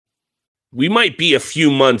We might be a few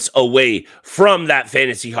months away from that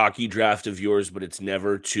fantasy hockey draft of yours, but it's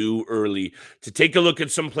never too early to take a look at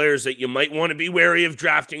some players that you might want to be wary of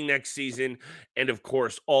drafting next season. And of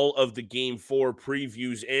course, all of the game four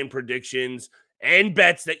previews and predictions and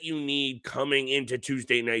bets that you need coming into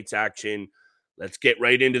Tuesday night's action. Let's get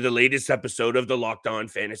right into the latest episode of the Locked On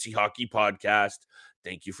Fantasy Hockey Podcast.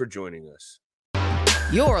 Thank you for joining us.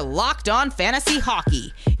 You're Locked On Fantasy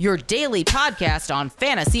Hockey, your daily podcast on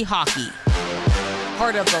fantasy hockey.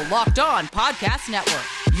 Part of the Locked On Podcast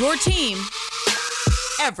Network, your team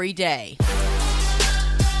every day.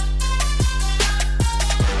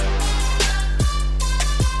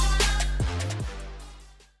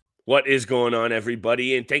 What is going on,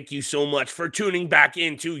 everybody? And thank you so much for tuning back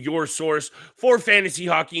into your source for fantasy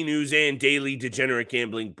hockey news and daily degenerate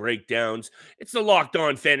gambling breakdowns. It's the Locked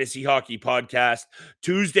On Fantasy Hockey Podcast,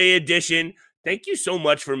 Tuesday edition. Thank you so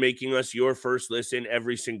much for making us your first listen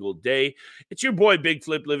every single day. It's your boy, Big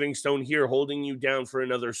Flip Livingstone, here holding you down for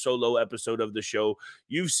another solo episode of the show.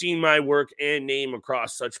 You've seen my work and name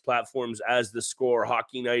across such platforms as The Score,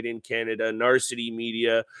 Hockey Night in Canada, Narcity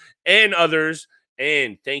Media, and others.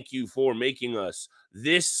 And thank you for making us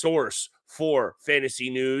this source for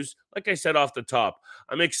fantasy news. Like I said off the top,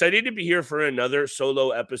 I'm excited to be here for another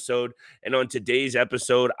solo episode. And on today's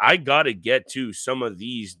episode, I got to get to some of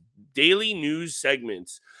these daily news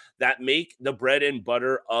segments that make the bread and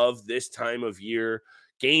butter of this time of year.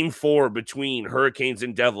 Game 4 between Hurricanes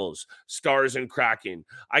and Devils, Stars and Kraken.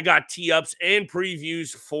 I got tee-ups and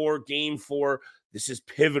previews for Game 4. This is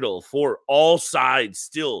pivotal for all sides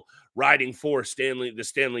still riding for the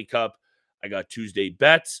Stanley Cup. I got Tuesday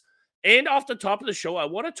bets. And off the top of the show, I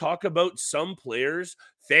want to talk about some players,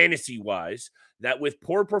 fantasy-wise, that with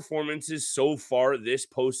poor performances so far this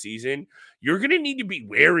postseason, you're going to need to be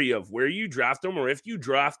wary of where you draft them or if you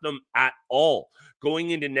draft them at all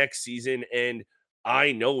going into next season. And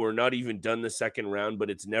I know we're not even done the second round, but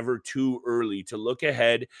it's never too early to look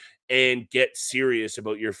ahead and get serious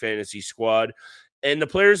about your fantasy squad. And the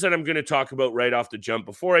players that I'm going to talk about right off the jump,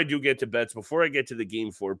 before I do get to bets, before I get to the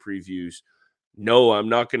Game 4 previews, no, I'm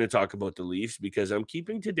not going to talk about the Leafs because I'm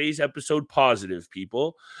keeping today's episode positive,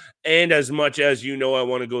 people. And as much as you know I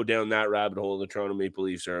want to go down that rabbit hole, the Toronto Maple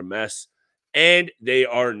Leafs are a mess, and they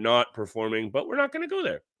are not performing, but we're not going to go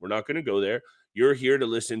there. We're not going to go there. You're here to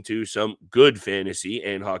listen to some good fantasy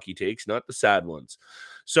and hockey takes, not the sad ones.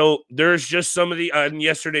 So there's just some of the, on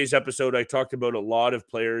yesterday's episode, I talked about a lot of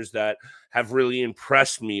players that have really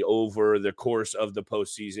impressed me over the course of the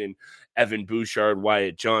postseason. Evan Bouchard,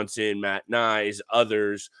 Wyatt Johnson, Matt Nyes,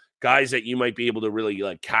 others, guys that you might be able to really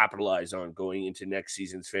capitalize on going into next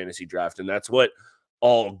season's fantasy draft. And that's what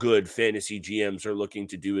all good fantasy GMs are looking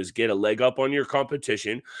to do, is get a leg up on your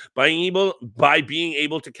competition by being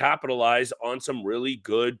able to capitalize on some really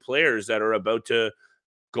good players that are about to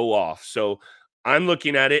go off. So I'm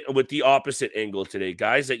looking at it with the opposite angle today.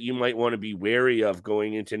 Guys that you might want to be wary of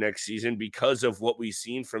going into next season because of what we've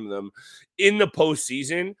seen from them in the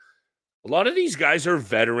postseason. A lot of these guys are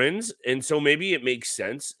veterans, and so maybe it makes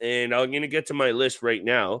sense. And I'm going to get to my list right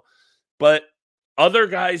now. But other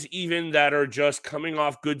guys even that are just coming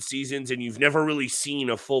off good seasons and you've never really seen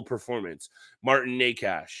a full performance. Martin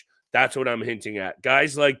Nakash, that's what I'm hinting at.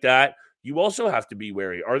 Guys like that, you also have to be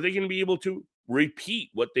wary. Are they going to be able to repeat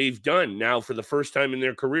what they've done now for the first time in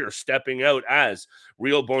their career, stepping out as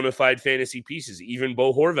real bona fide fantasy pieces? Even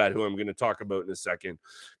Bo Horvat, who I'm going to talk about in a second,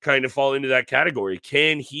 kind of fall into that category.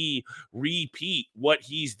 Can he repeat what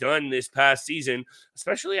he's done this past season,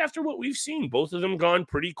 especially after what we've seen? Both of them gone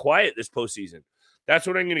pretty quiet this postseason. That's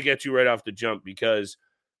what I'm going to get to right off the jump, because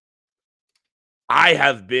I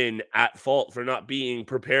have been at fault for not being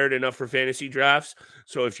prepared enough for fantasy drafts.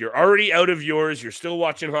 So if you're already out of yours, you're still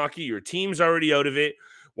watching hockey, your team's already out of it,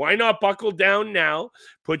 why not buckle down now,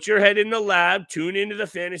 put your head in the lab, tune into the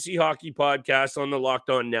Fantasy Hockey Podcast on the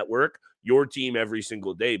Locked On Network, your team every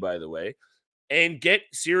single day, by the way, and get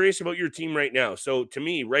serious about your team right now. So to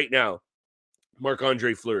me, right now,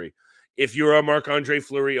 Marc-Andre Fleury. If you're a Marc-Andre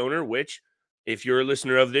Fleury owner, which if you're a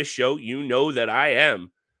listener of this show, you know that I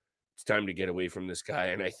am, it's time to get away from this guy.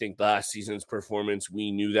 And I think last season's performance,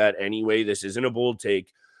 we knew that anyway. This isn't a bold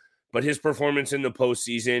take, but his performance in the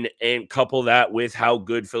postseason, and couple that with how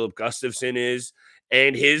good Philip Gustafsson is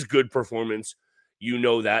and his good performance, you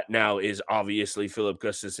know that now is obviously Philip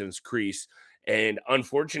Gustafsson's crease. And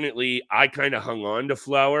unfortunately, I kind of hung on to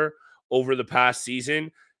Flower over the past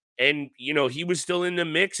season. And, he was still in the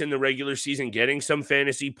mix in the regular season, getting some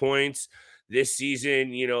fantasy points. This season,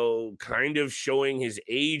 kind of showing his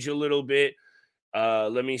age a little bit.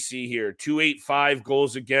 Let me see here. 285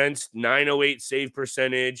 goals against, 908 save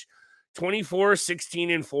percentage. 24,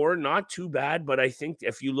 16, and 4, not too bad, but I think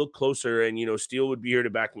if you look closer, and, Steele would be here to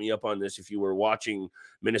back me up on this if you were watching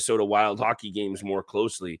Minnesota Wild hockey games more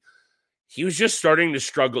closely, he was just starting to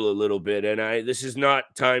struggle a little bit, and this is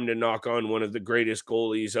not time to knock on one of the greatest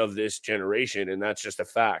goalies of this generation, and that's just a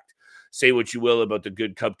fact. Say what you will about the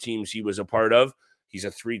good Cup teams he was a part of. He's a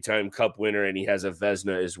 3-time Cup winner, and he has a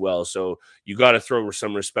Vezina as well. So you got to throw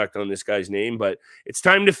some respect on this guy's name, but it's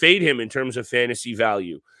time to fade him in terms of fantasy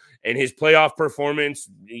value. And his playoff performance,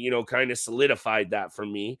 kind of solidified that for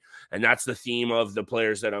me. And that's the theme of the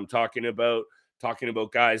players that I'm talking about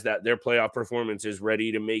guys that their playoff performance is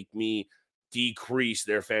ready to make me decrease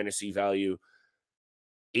their fantasy value.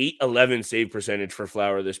 811 save percentage for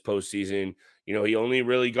Flower this postseason. He only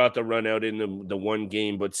really got the run out in the one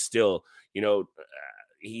game, but still,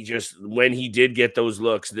 he just, when he did get those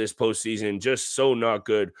looks this postseason, just so not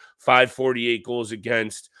good. 548 goals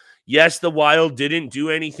against. Yes, the Wild didn't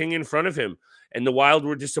do anything in front of him, and the Wild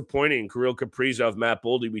were disappointing. Kirill Kaprizov, Matt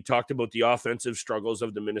Boldy, we talked about the offensive struggles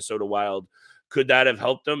of the Minnesota Wild. Could that have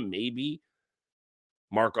helped them? Maybe.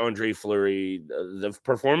 Marc-Andre Fleury, the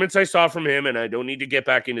performance I saw from him, and I don't need to get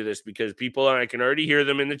back into this because people, I can already hear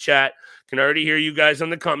them in the chat, can already hear you guys on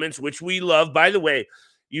the comments, which we love. By the way,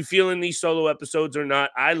 you feeling these solo episodes or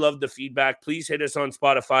not, I love the feedback. Please hit us on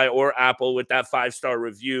Spotify or Apple with that 5-star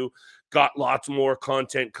review. Got lots more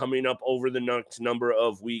content coming up over the next number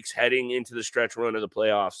of weeks heading into the stretch run of the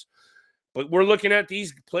playoffs. But we're looking at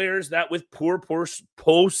these players that with poor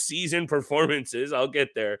postseason performances, I'll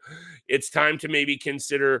get there, it's time to maybe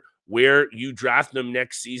consider where you draft them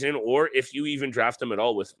next season, or if you even draft them at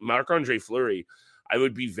all. With Marc-Andre Fleury, I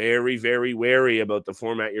would be very, very wary about the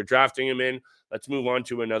format you're drafting him in. Let's move on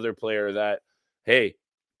to another player that, hey,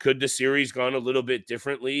 could the series gone a little bit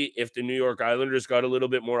differently if the New York Islanders got a little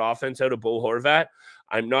bit more offense out of Bo Horvat?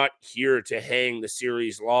 I'm not here to hang the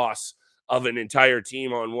series loss of an entire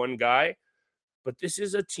team on one guy, but this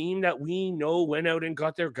is a team that we know went out and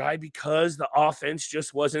got their guy because the offense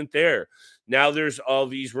just wasn't there. Now there's all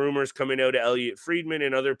these rumors coming out of Elliot Friedman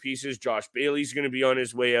and other pieces. Josh Bailey's going to be on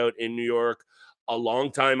his way out in New York, a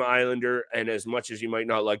longtime Islander, and as much as you might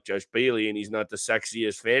not like Josh Bailey and he's not the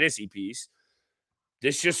sexiest fantasy piece,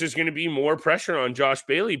 this just is going to be more pressure on Josh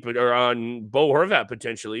Bailey, or on Bo Horvat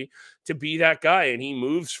potentially, to be that guy. And he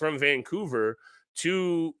moves from Vancouver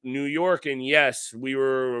to New York. And yes, we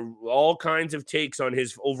were all kinds of takes on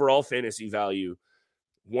his overall fantasy value.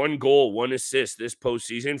 1 goal, 1 assist this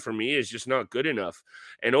postseason for me is just not good enough.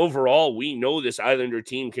 And overall, we know this Islander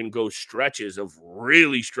team can go stretches of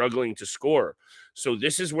really struggling to score. So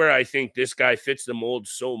this is where I think this guy fits the mold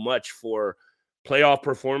so much for playoff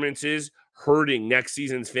performances, hurting next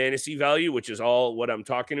season's fantasy value, which is all what I'm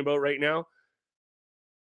talking about right now.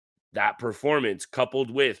 That performance coupled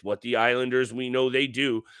with what the Islanders, we know they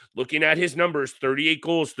do, looking at his numbers, 38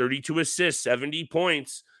 goals, 32 assists, 70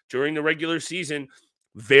 points during the regular season,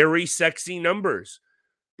 very sexy numbers.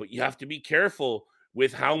 But you have to be careful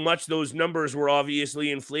with how much those numbers were obviously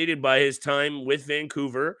inflated by his time with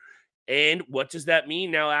Vancouver. And what does that mean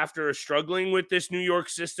now after struggling with this New York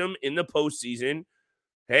system in the postseason?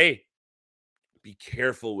 Hey, be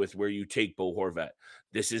careful with where you take Bo Horvat.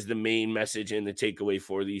 This is the main message and the takeaway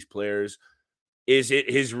for these players. Is it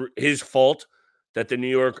his fault that the New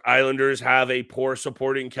York Islanders have a poor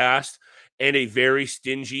supporting cast and a very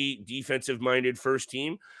stingy defensive-minded first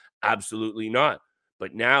team? Absolutely not.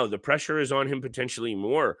 But now the pressure is on him potentially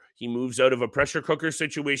more. He moves out of a pressure cooker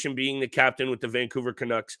situation being the captain with the Vancouver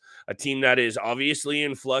Canucks, a team that is obviously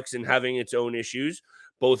in flux and having its own issues,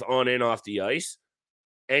 both on and off the ice.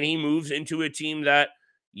 And he moves into a team that,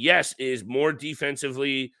 yes, is more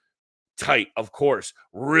defensively tight, of course.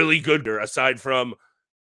 Really good, aside from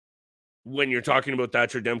when you're talking about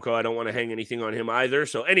Thatcher Demko. I don't want to hang anything on him either.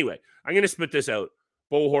 So anyway, I'm going to spit this out.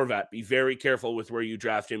 Bo Horvat, be very careful with where you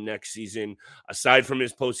draft him next season. Aside from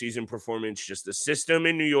his postseason performance, just the system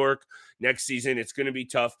in New York next season, it's going to be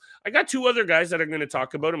tough. I got 2 other guys that I'm going to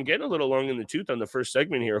talk about. I'm getting a little long in the tooth on the first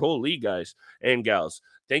segment here. Holy guys and gals.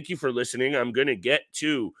 Thank you for listening. I'm going to get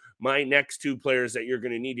to my next 2 players that you're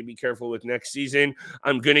going to need to be careful with next season.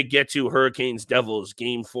 I'm going to get to Hurricanes, Devils,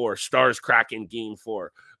 Game 4, Stars, Kraken, Game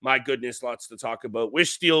 4. My goodness, lots to talk about.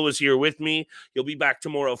 Wish Steele was here with me. He'll be back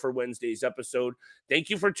tomorrow for Wednesday's episode. Thank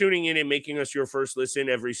you for tuning in and making us your first listen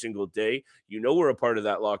every single day. You know we're a part of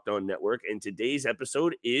that Locked On Network, and today's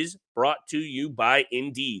episode is brought to you by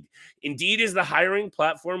Indeed. Indeed is the hiring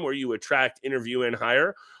platform where you attract, interview, and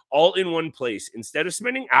hire all in one place. Instead of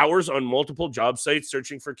spending hours on multiple job sites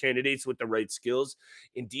searching for candidates with the right skills,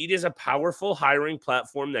 Indeed is a powerful hiring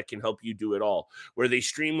platform that can help you do it all, where they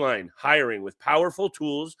streamline hiring with powerful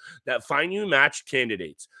tools that find you matched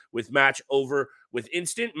candidates. With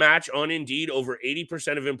instant match on Indeed, over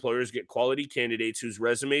 80% of employers get quality candidates whose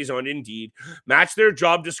resumes on Indeed match their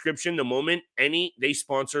job description the moment they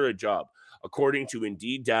sponsor a job. According to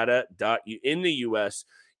Indeed data in the US,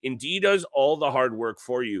 Indeed does all the hard work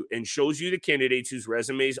for you and shows you the candidates whose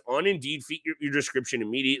resumes on Indeed fit your description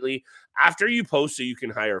immediately after you post, so you can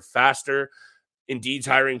hire faster. Indeed's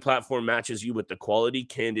hiring platform matches you with the quality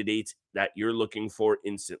candidates that you're looking for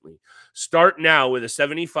instantly. Start now with a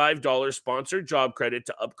 $75 sponsored job credit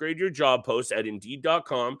to upgrade your job post at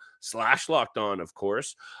Indeed.com/lockedon, of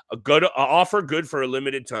course. A offer good for a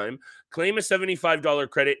limited time. Claim a $75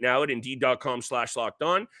 credit now at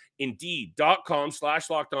Indeed.com/lockedon.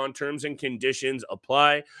 Indeed.com/lockedon. Terms and conditions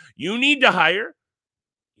apply. You need to hire.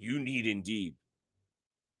 You need Indeed.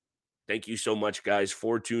 Thank you so much, guys,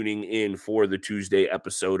 for tuning in for the Tuesday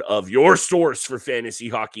episode of your source for fantasy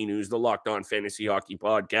hockey news, the Locked On Fantasy Hockey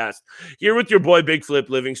Podcast. Here with your boy, Big Flip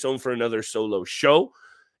Livingstone, for another solo show.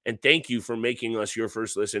 And thank you for making us your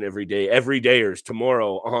first listen every day. Everydayers,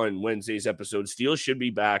 tomorrow on Wednesday's episode, Steele should be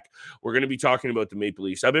back. We're going to be talking about the Maple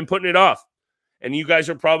Leafs. I've been putting it off. And you guys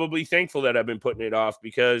are probably thankful that I've been putting it off,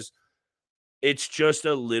 because it's just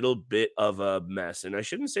a little bit of a mess. And I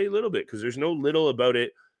shouldn't say little bit, because there's no little about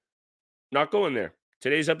it. Not going there.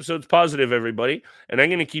 Today's episode's positive, everybody. And I'm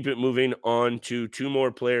going to keep it moving on to two more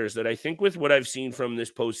players that I think, with what I've seen from this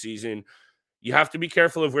postseason, you have to be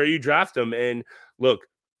careful of where you draft them. And look,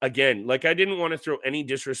 again, like, I didn't want to throw any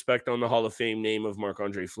disrespect on the Hall of Fame name of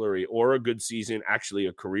Marc-Andre Fleury, or a good season, actually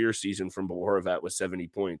a career season from Bo Horvat with 70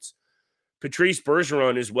 points. Patrice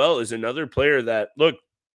Bergeron as well is another player that, look,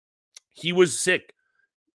 he was sick.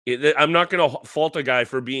 I'm not going to fault a guy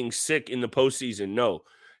for being sick in the postseason. No.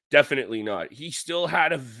 Definitely not. He still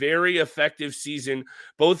had a very effective season,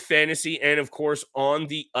 both fantasy and, of course, on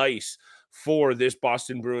the ice for this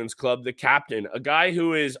Boston Bruins club. The captain, a guy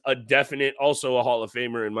who is also a Hall of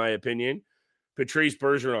Famer, in my opinion, Patrice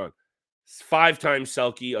Bergeron. 5-time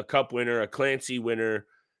Selke, a Cup winner, a Clancy winner.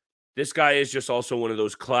 This guy is just also one of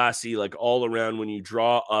those classy, like, all around, when you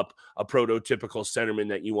draw up a prototypical centerman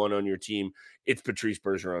that you want on your team, it's Patrice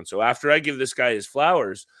Bergeron. So after I give this guy his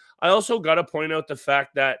flowers, I also got to point out the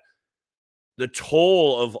fact that the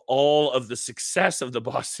toll of all of the success of the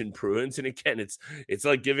Boston Bruins, and again, it's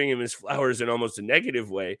like giving him his flowers in almost a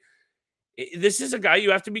negative way. This is a guy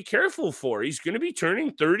you have to be careful for. He's going to be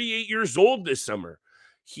turning 38 years old this summer.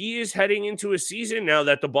 He is heading into a season now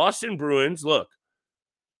that the Boston Bruins, look,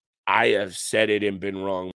 I have said it and been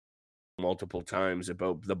wrong multiple times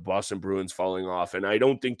about the Boston Bruins falling off, and I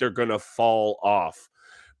don't think they're going to fall off.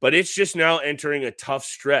 But it's just now entering a tough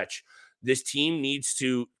stretch. This team needs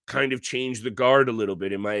to kind of change the guard a little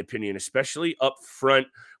bit, in my opinion, especially up front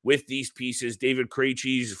with these pieces. David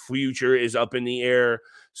Krejci's future is up in the air.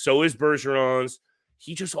 So is Bergeron's.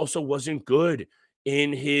 He just also wasn't good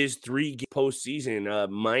in his 3-game postseason,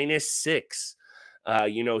 -6.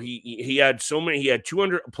 He had so many. He had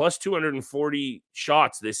 240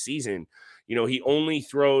 shots this season. He only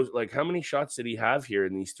throws, like, how many shots did he have here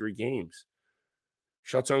in these 3 games?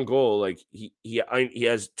 Shots on goal, like, he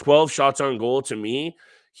has 12 shots on goal. To me,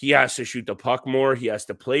 he has to shoot the puck more. He has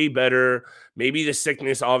to play better. Maybe the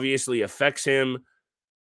sickness obviously affects him.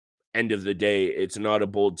 End of the day, it's not a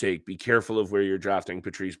bold take. Be careful of where you're drafting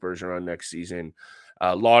Patrice Bergeron next season.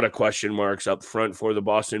 A lot of question marks up front for the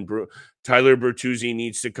Boston Bruins. Tyler Bertuzzi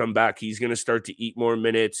needs to come back. He's going to start to eat more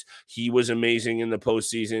minutes. He was amazing in the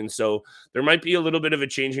postseason. So there might be a little bit of a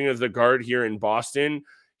changing of the guard here in Boston.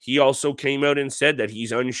 He also came out and said that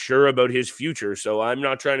he's unsure about his future. So I'm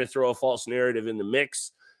not trying to throw a false narrative in the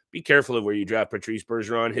mix. Be careful of where you draft Patrice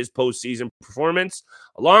Bergeron. His postseason performance,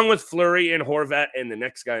 along with Fleury and Horvat and the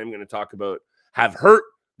next guy I'm going to talk about, have hurt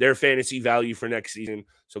their fantasy value for next season.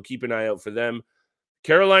 So keep an eye out for them.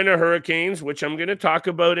 Carolina Hurricanes, which I'm going to talk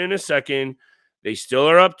about in a second, they still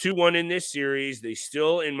are up 2-1 in this series. They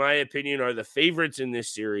still, in my opinion, are the favorites in this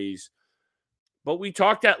series. But we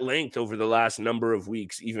talked at length over the last number of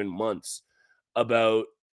weeks, even months, about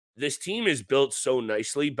this team is built so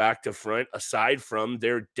nicely back to front, aside from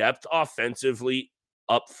their depth offensively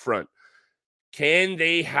up front. Can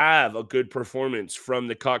they have a good performance from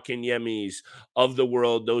the Kotkaniemis of the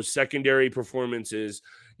world, those secondary performances?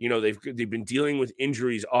 They've been dealing with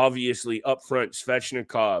injuries, obviously, up front.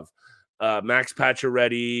 Svechnikov, Max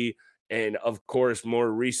Pacioretty, and, of course,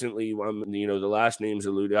 more recently, the last names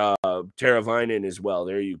allude, Teravainen as well.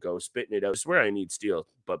 There you go, spitting it out. I swear I need Steele.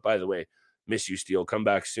 But, by the way, Miss you, Steele. Come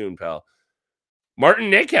back soon, pal.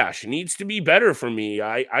 Martin Necas needs to be better for me.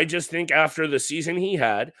 I just think after the season he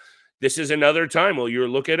had, this is another time. Well, you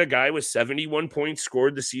look at a guy with 71 points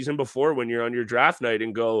scored the season before when you're on your draft night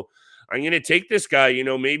and go, I'm going to take this guy,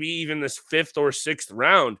 maybe even this 5th or 6th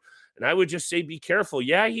round. And I would just say, be careful.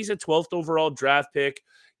 Yeah, he's a 12th overall draft pick.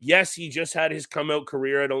 Yes, he just had his come out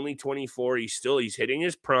career at only 24. He's hitting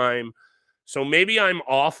his prime. So maybe I'm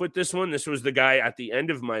off with this one. This was the guy at the end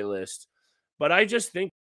of my list. But I just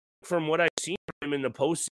think from what I've seen from him in the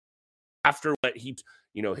postseason, after what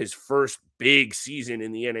his first big season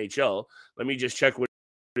in the NHL, let me just check what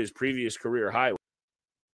his previous career high was.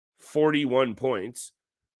 41 points.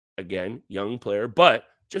 Again, young player, but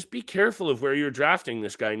just be careful of where you're drafting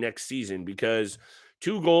this guy next season because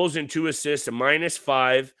 2 goals and 2 assists, a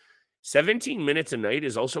 -5, 17 minutes a night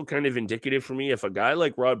is also kind of indicative for me. If a guy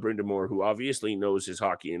like Rod Brindamore, who obviously knows his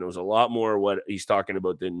hockey and knows a lot more what he's talking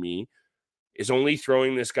about than me, is only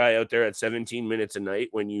throwing this guy out there at 17 minutes a night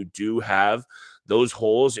when you do have those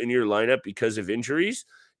holes in your lineup because of injuries,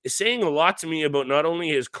 is saying a lot to me about not only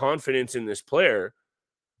his confidence in this player,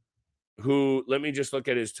 who, let me just look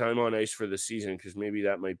at his time on ice for the season because maybe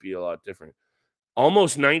that might be a lot different.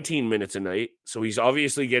 Almost 19 minutes a night. So he's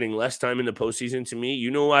obviously getting less time in the postseason to me.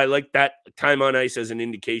 I like that time on ice as an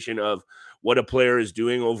indication of what a player is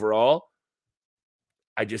doing overall.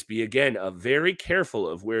 I just be, again, very careful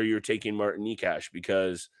of where you're taking Martin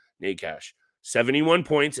Necas 71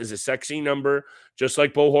 points is a sexy number, just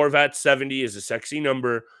like Bo Horvat's 70 is a sexy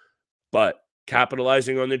number, but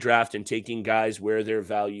capitalizing on the draft and taking guys where their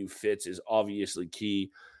value fits is obviously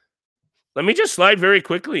key. Let me just slide very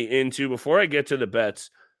quickly into, before I get to the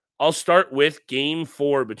bets, I'll start with Game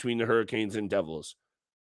 4 between the Hurricanes and Devils.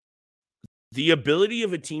 The ability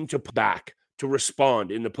of a team to back, to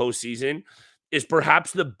respond in the postseason is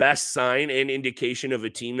perhaps the best sign and indication of a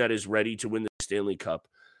team that is ready to win the Stanley Cup.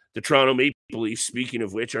 The Toronto Maple Leafs, speaking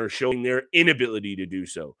of which, are showing their inability to do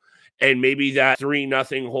so. And maybe that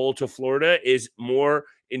 3-0 hole to Florida is more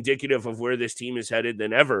indicative of where this team is headed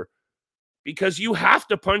than ever. Because you have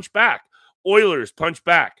to punch back. Oilers punch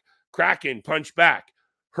back. Kraken punch back.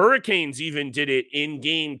 Hurricanes even did it in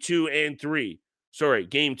Game 2 and 3. Sorry,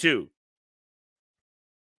 Game 2.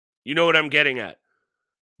 You know what I'm getting at.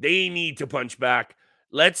 They need to punch back.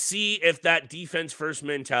 Let's see if that defense first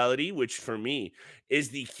mentality, which for me is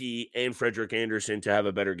the key, and Frederik Andersen to have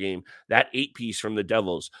a better game, that 8-piece from the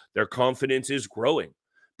Devils, their confidence is growing.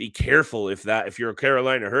 Be careful if you're a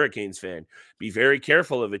Carolina Hurricanes fan, be very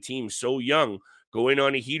careful of a team so young going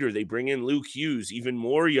on a heater. They bring in Luke Hughes, even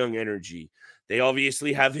more young energy. They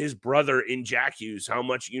obviously have his brother in Jack Hughes, how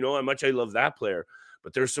much I love that player.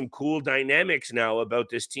 But there's some cool dynamics now about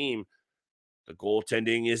this team. The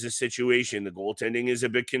goaltending is a situation. The goaltending is a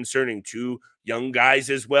bit concerning. 2 young guys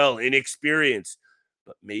as well, inexperienced,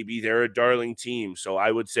 but maybe they're a darling team. So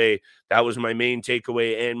I would say that was my main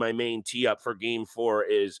takeaway and my main tee up for Game 4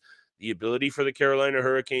 is the ability for the Carolina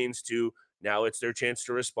Hurricanes to, now it's their chance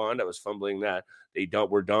to respond. I was fumbling that. They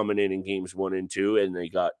were dominant in Games 1 and 2, and they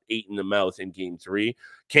got 8 in the mouth in Game 3.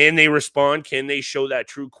 Can they respond? Can they show that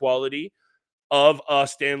true quality of a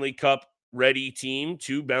Stanley Cup ready team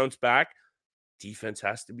to bounce back? Defense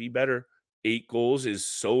has to be better. 8 goals is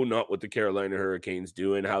so not what the Carolina Hurricanes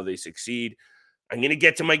do and how they succeed. I'm going to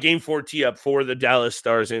get to my Game 4 tee-up for the Dallas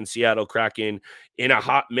Stars and Seattle Kraken in a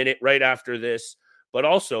hot minute right after this. But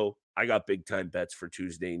also, I got big-time bets for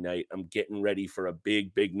Tuesday night. I'm getting ready for a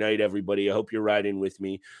big, big night, everybody. I hope you're riding with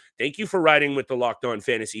me. Thank you for riding with the Locked On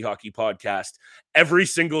Fantasy Hockey Podcast every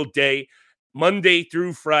single day. Monday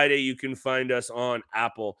through Friday, you can find us on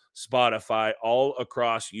Apple, Spotify, all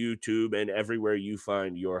across YouTube, and everywhere you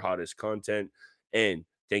find your hottest content. And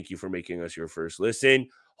thank you for making us your first listen.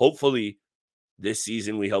 Hopefully, this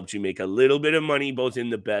season we helped you make a little bit of money, both in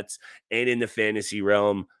the bets and in the fantasy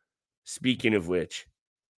realm. Speaking of which,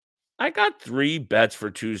 I got 3 bets for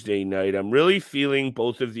Tuesday night. I'm really feeling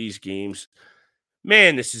both of these games.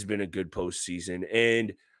 Man, this has been a good postseason,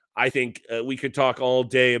 and I think we could talk all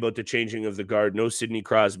day about the changing of the guard. No Sidney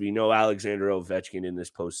Crosby, no Alexander Ovechkin in this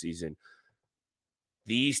postseason.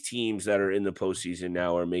 These teams that are in the postseason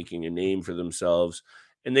now are making a name for themselves,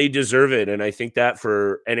 and they deserve it. And I think that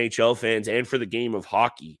for NHL fans and for the game of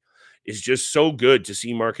hockey is just so good to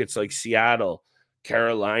see markets like Seattle,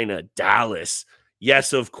 Carolina, Dallas.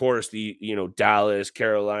 Yes, of course, Dallas,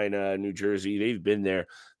 Carolina, New Jersey, they've been there.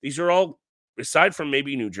 These are all, aside from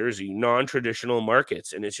maybe New Jersey, non-traditional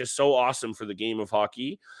markets. And it's just so awesome for the game of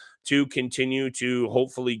hockey to continue to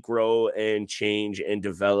hopefully grow and change and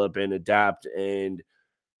develop and adapt and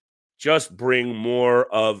just bring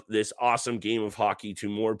more of this awesome game of hockey to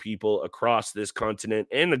more people across this continent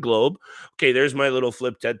and the globe. Okay, there's my little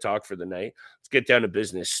flip TED Talk for the night. Let's get down to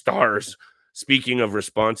business. Stars. Speaking of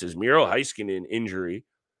responses, Miro Heiskanen injury.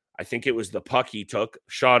 I think it was the puck he took,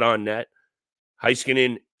 shot on net.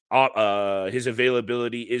 Heiskanen, his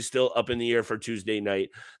availability is still up in the air for Tuesday night.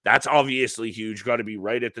 That's obviously huge. Got to be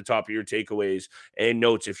right at the top of your takeaways and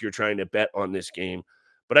notes if you're trying to bet on this game.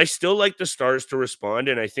 But I still like the Stars to respond,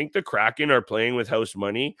 and I think the Kraken are playing with house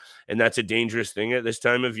money, and that's a dangerous thing at this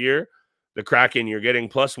time of year. The Kraken, you're getting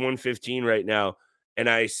plus 115 right now, and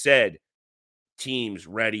I said teams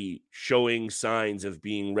ready, showing signs of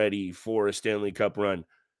being ready for a Stanley Cup run,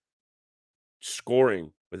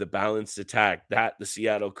 scoring with a balanced attack that the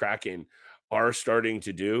Seattle Kraken are starting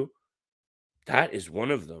to do. That is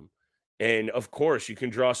one of them. And of course, you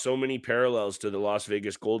can draw so many parallels to the Las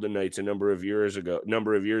Vegas Golden Knights a number of years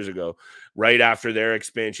ago, right after their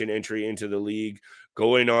expansion entry into the league,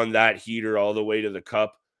 going on that heater all the way to the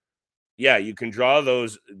cup. Yeah, you can draw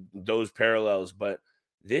those parallels, but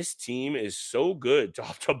this team is so good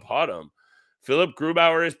top to bottom. Philip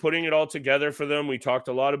Grubauer is putting it all together for them. We talked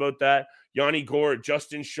a lot about that. Yanni Gord,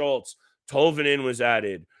 Justin Schultz, Tolvanen was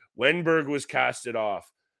added. Wenberg was casted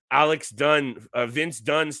off. Alex Dunn, Vince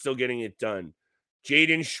Dunn still getting it done.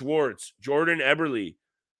 Jaden Schwartz, Jordan Eberle.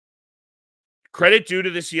 Credit due to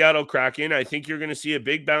the Seattle Kraken. I think you're going to see a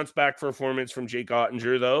big bounce back performance from Jake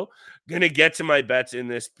Ottinger, though. Going to get to my bets in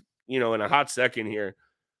this, in a hot second here.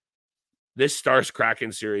 This Stars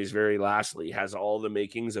Kraken series, very lastly, has all the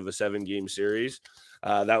makings of a 7-game series.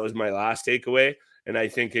 That was my last takeaway. And I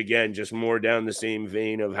think, again, just more down the same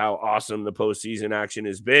vein of how awesome the postseason action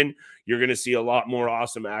has been. You're going to see a lot more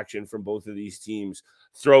awesome action from both of these teams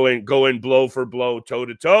going blow for blow, toe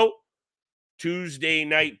to toe. Tuesday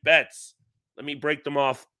night bets. Let me break them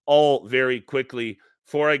off all very quickly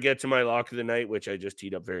before I get to my lock of the night, which I just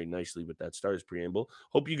teed up very nicely with that Stars preamble.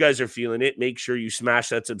 Hope you guys are feeling it. Make sure you smash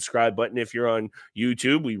that subscribe button if you're on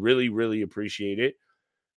YouTube. We really, really appreciate it.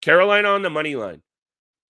 Carolina on the money line.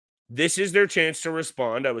 This is their chance to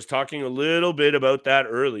respond. I was talking a little bit about that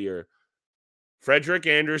earlier. Frederik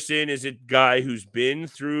Andersen is a guy who's been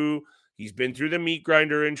through the meat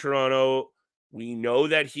grinder in Toronto. We know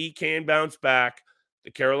that he can bounce back.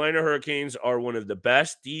 The Carolina Hurricanes are one of the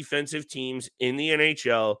best defensive teams in the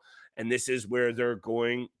NHL, and this is where they're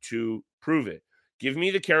going to prove it. Give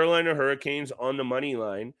me the Carolina Hurricanes on the money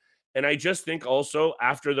line, and I just think also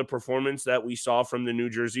after the performance that we saw from the New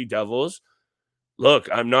Jersey Devils, look,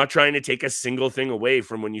 I'm not trying to take a single thing away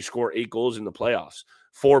from when you score 8 goals in the playoffs.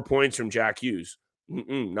 4 points from Jack Hughes.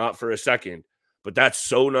 Not for a second. But that's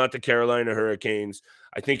so not the Carolina Hurricanes.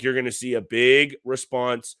 I think you're going to see a big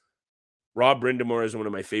response. Rob Brindamore is one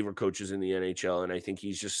of my favorite coaches in the NHL, and I think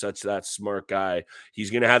he's just such that smart guy.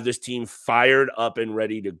 He's going to have this team fired up and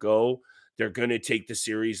ready to go. They're going to take the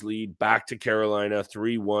series lead back to Carolina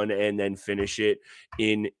 3-1 and then finish it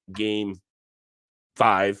in game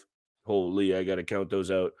 5. Holy, I got to count those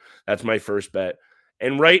out. That's my first bet.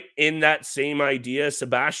 And right in that same idea,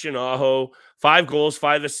 Sebastian Aho, 5 goals,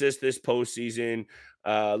 5 assists this postseason.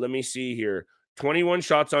 Let me see here. 21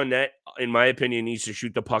 shots on net, in my opinion, needs to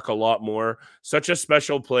shoot the puck a lot more. Such a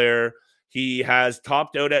special player. He has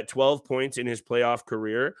topped out at 12 points in his playoff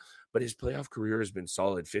career, but his playoff career has been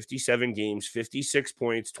solid. 57 games, 56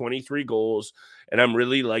 points, 23 goals, and I'm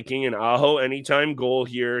really liking an Aho anytime goal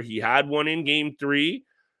here. He had one in game 3.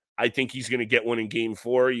 I think he's going to get one in game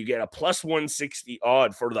 4. You get a plus 160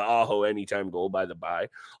 odd for the Aho anytime goal, by the by.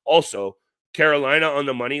 Also, Carolina on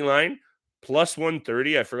the money line, plus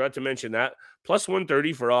 130. I forgot to mention that. Plus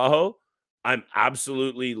 130 for Aho. I'm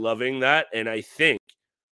absolutely loving that, and I think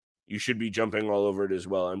you should be jumping all over it as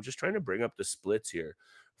well. I'm just trying to bring up the splits here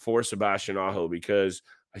for Sebastian Aho because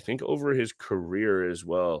I think over his career as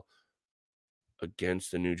well,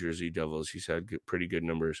 against the New Jersey Devils, he's had pretty good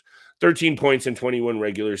numbers. 13 points in 21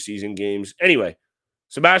 regular season games. Anyway,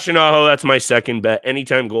 Sebastian Aho, that's my second bet.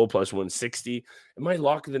 Anytime goal plus 160. And my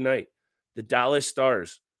lock of the night, the Dallas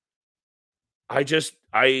Stars.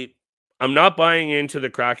 I'm not buying into the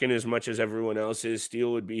Kraken as much as everyone else is.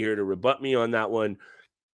 Steele would be here to rebut me on that one.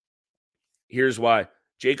 Here's why.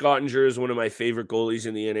 Jake Ottinger is one of my favorite goalies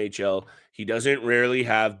in the NHL. He doesn't rarely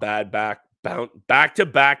have back-to-back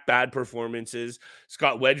bad performances.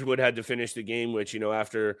 Scott Wedgwood had to finish the game, which,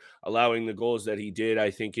 after allowing the goals that he did,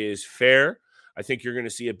 I think is fair. I think you're going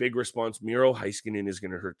to see a big response. Miro Heiskanen is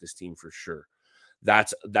going to hurt this team for sure.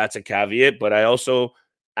 That's a caveat, but I also,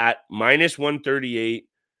 at minus 138,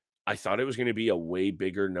 I thought it was going to be a way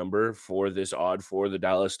bigger number for this odd for the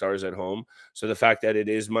Dallas Stars at home. So the fact that it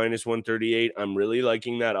is minus 138, I'm really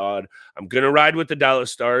liking that odd. I'm going to ride with the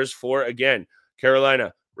Dallas Stars for, again,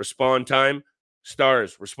 Carolina, respond time,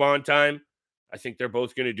 Stars, respond time. I think they're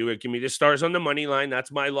both going to do it. Give me the Stars on the money line.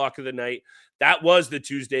 That's my lock of the night. That was the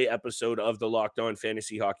Tuesday episode of the Locked On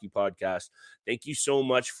Fantasy Hockey Podcast. Thank you so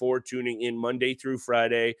much for tuning in Monday through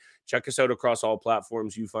Friday. Check us out across all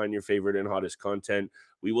platforms you find your favorite and hottest content.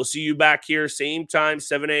 We will see you back here, same time,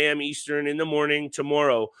 7 a.m. Eastern in the morning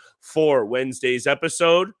tomorrow for Wednesday's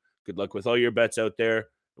episode. Good luck with all your bets out there,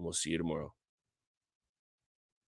 and we'll see you tomorrow.